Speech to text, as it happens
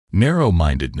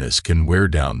Narrow-mindedness can wear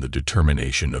down the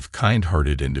determination of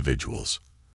kind-hearted individuals.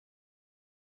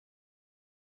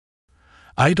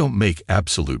 I don't make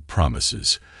absolute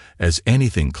promises, as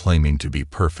anything claiming to be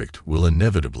perfect will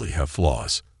inevitably have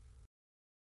flaws.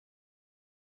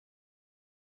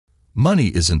 Money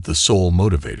isn't the sole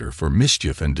motivator for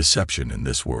mischief and deception in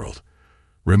this world.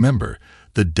 Remember,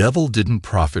 the devil didn't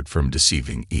profit from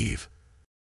deceiving Eve.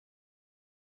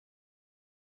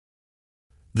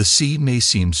 The sea may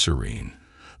seem serene,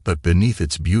 but beneath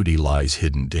its beauty lies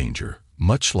hidden danger,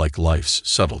 much like life's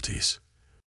subtleties.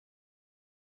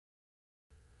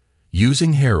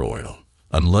 Using hair oil,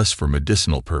 unless for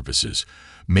medicinal purposes,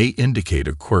 may indicate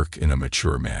a quirk in a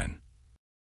mature man.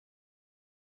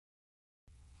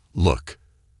 Look,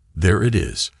 there it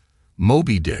is,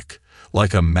 Moby Dick,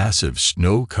 like a massive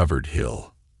snow-covered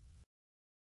hill.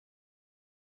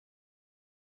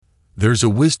 There's a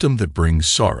wisdom that brings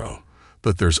sorrow,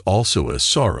 but there's also a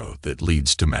sorrow that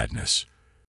leads to madness.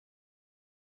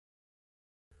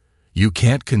 You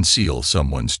can't conceal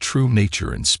someone's true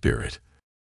nature and spirit.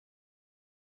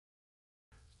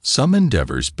 Some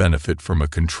endeavors benefit from a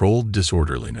controlled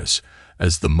disorderliness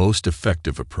as the most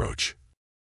effective approach.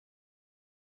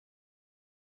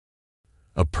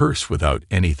 A purse without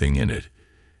anything in it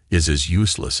is as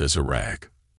useless as a rag.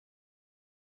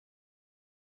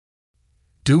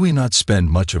 Do we not spend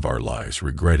much of our lives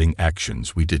regretting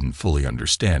actions we didn't fully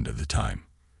understand at the time?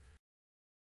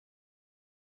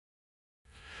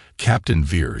 Captain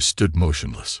Veers stood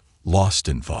motionless, lost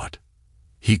in thought.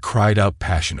 He cried out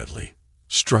passionately,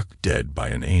 struck dead by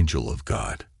an angel of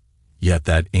God. Yet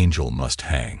that angel must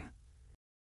hang.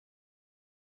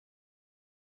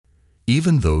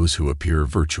 Even those who appear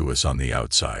virtuous on the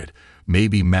outside may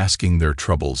be masking their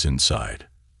troubles inside,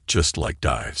 just like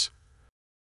dives.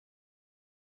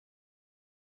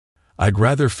 I'd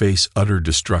rather face utter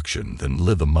destruction than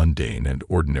live a mundane and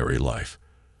ordinary life.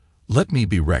 Let me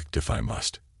be wrecked if I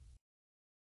must.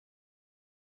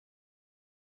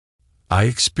 I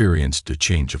experienced a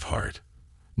change of heart.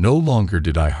 No longer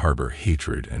did I harbor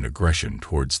hatred and aggression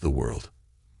towards the world.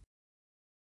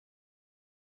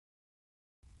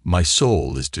 My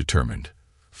soul is determined,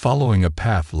 following a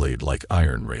path laid like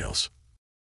iron rails.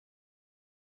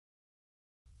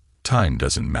 Time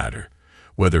doesn't matter,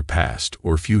 whether past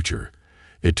or future.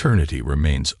 Eternity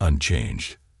remains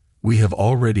unchanged. We have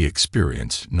already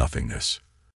experienced nothingness.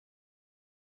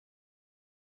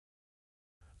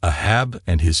 Ahab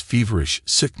and his feverish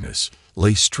sickness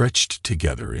lay stretched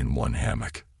together in one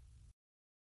hammock.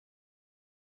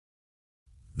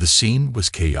 The scene was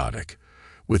chaotic,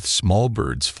 with small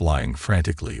birds flying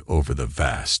frantically over the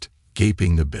vast,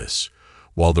 gaping abyss,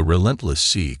 while the relentless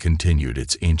sea continued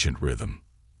its ancient rhythm.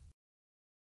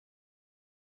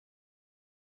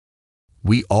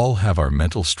 We all have our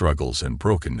mental struggles and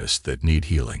brokenness that need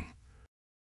healing.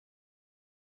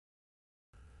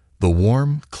 The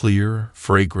warm, clear,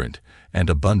 fragrant, and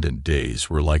abundant days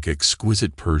were like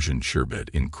exquisite Persian sherbet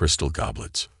in crystal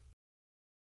goblets.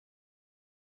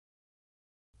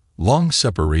 Long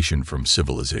separation from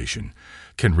civilization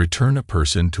can return a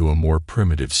person to a more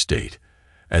primitive state,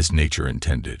 as nature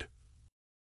intended.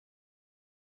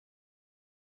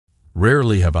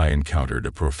 Rarely have I encountered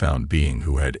a profound being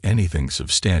who had anything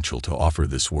substantial to offer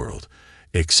this world,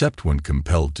 except when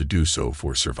compelled to do so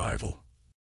for survival.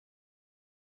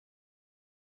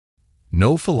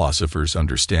 No philosophers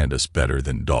understand us better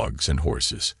than dogs and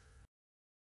horses.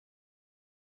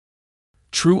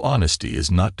 True honesty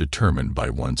is not determined by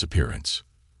one's appearance.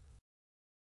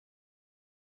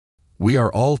 We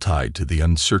are all tied to the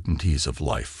uncertainties of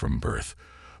life from birth,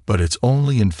 but it's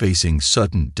only in facing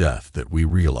sudden death that we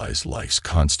realize life's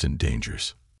constant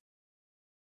dangers.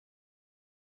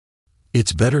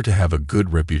 It's better to have a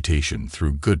good reputation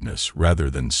through goodness rather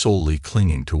than solely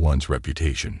clinging to one's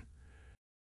reputation.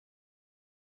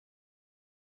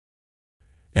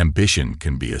 Ambition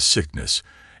can be a sickness,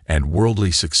 and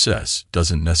worldly success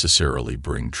doesn't necessarily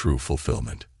bring true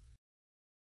fulfillment.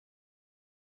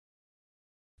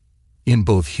 In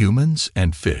both humans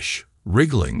and fish,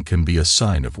 wriggling can be a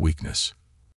sign of weakness.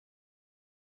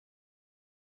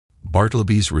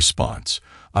 Bartleby's response,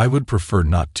 "I would prefer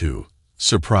not to,"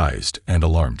 surprised and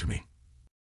alarmed me.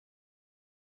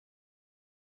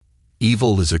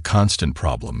 Evil is a constant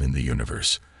problem in the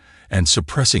universe, and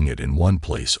suppressing it in one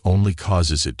place only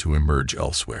causes it to emerge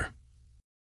elsewhere.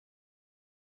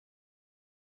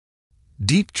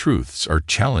 Deep truths are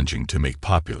challenging to make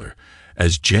popular,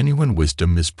 as genuine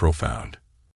wisdom is profound.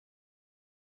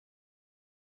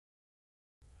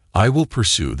 I will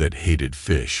pursue that hated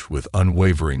fish with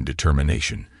unwavering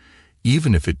determination,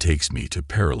 even if it takes me to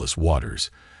perilous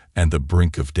waters and the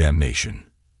brink of damnation.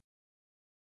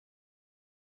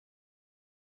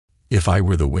 If I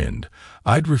were the wind,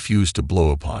 I'd refuse to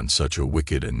blow upon such a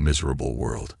wicked and miserable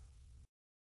world.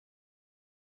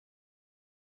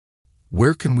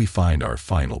 Where can we find our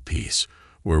final peace,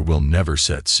 where we'll never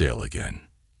set sail again?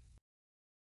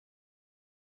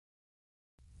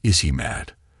 Is he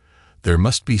mad? There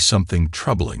must be something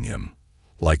troubling him,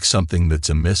 like something that's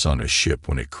amiss on a ship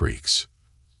when it creaks.